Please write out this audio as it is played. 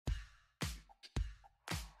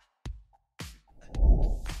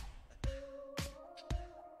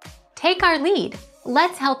Take our lead.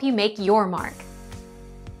 Let's help you make your mark.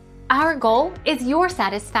 Our goal is your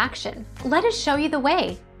satisfaction. Let us show you the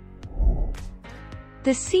way. The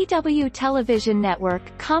CW television network,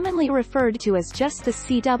 commonly referred to as just the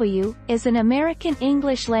CW, is an American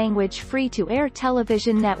English-language free-to-air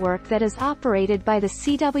television network that is operated by the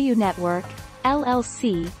CW Network,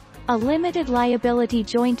 LLC, a limited liability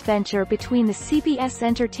joint venture between the CBS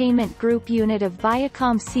Entertainment Group unit of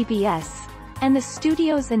Viacom-CBS, and the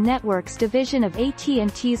Studios and Networks division of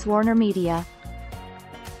AT&T's Warner Media.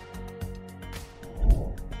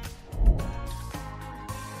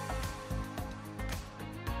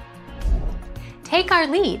 Take our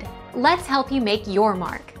lead. Let's help you make your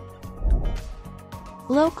mark.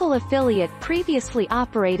 Local affiliate previously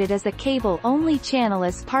operated as a cable-only channel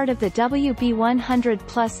as part of the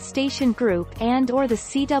WB100 station group and/or the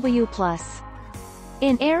CW+.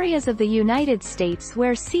 In areas of the United States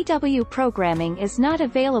where CW programming is not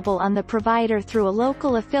available on the provider through a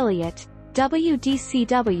local affiliate,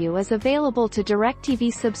 WDCW is available to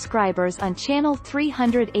DirecTV subscribers on channel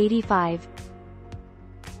 385.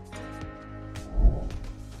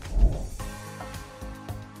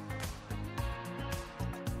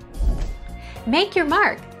 Make your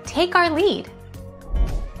mark. Take our lead.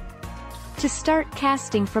 To start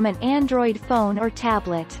casting from an Android phone or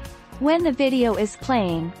tablet. When the video is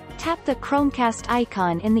playing, tap the Chromecast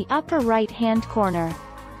icon in the upper right-hand corner.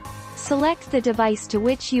 Select the device to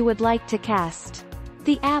which you would like to cast.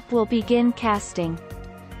 The app will begin casting.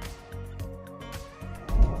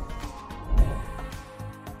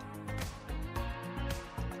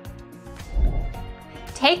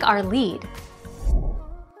 Take our lead.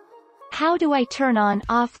 How do I turn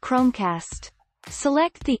on/off Chromecast?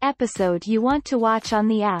 Select the episode you want to watch on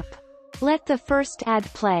the app. Let the first ad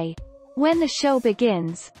play. When the show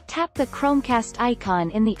begins, tap the Chromecast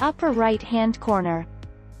icon in the upper right-hand corner.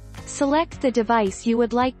 Select the device you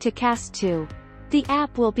would like to cast to. The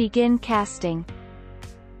app will begin casting.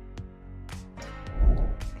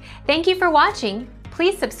 Thank you for watching.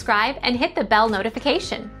 Please subscribe and hit the bell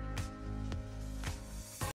notification.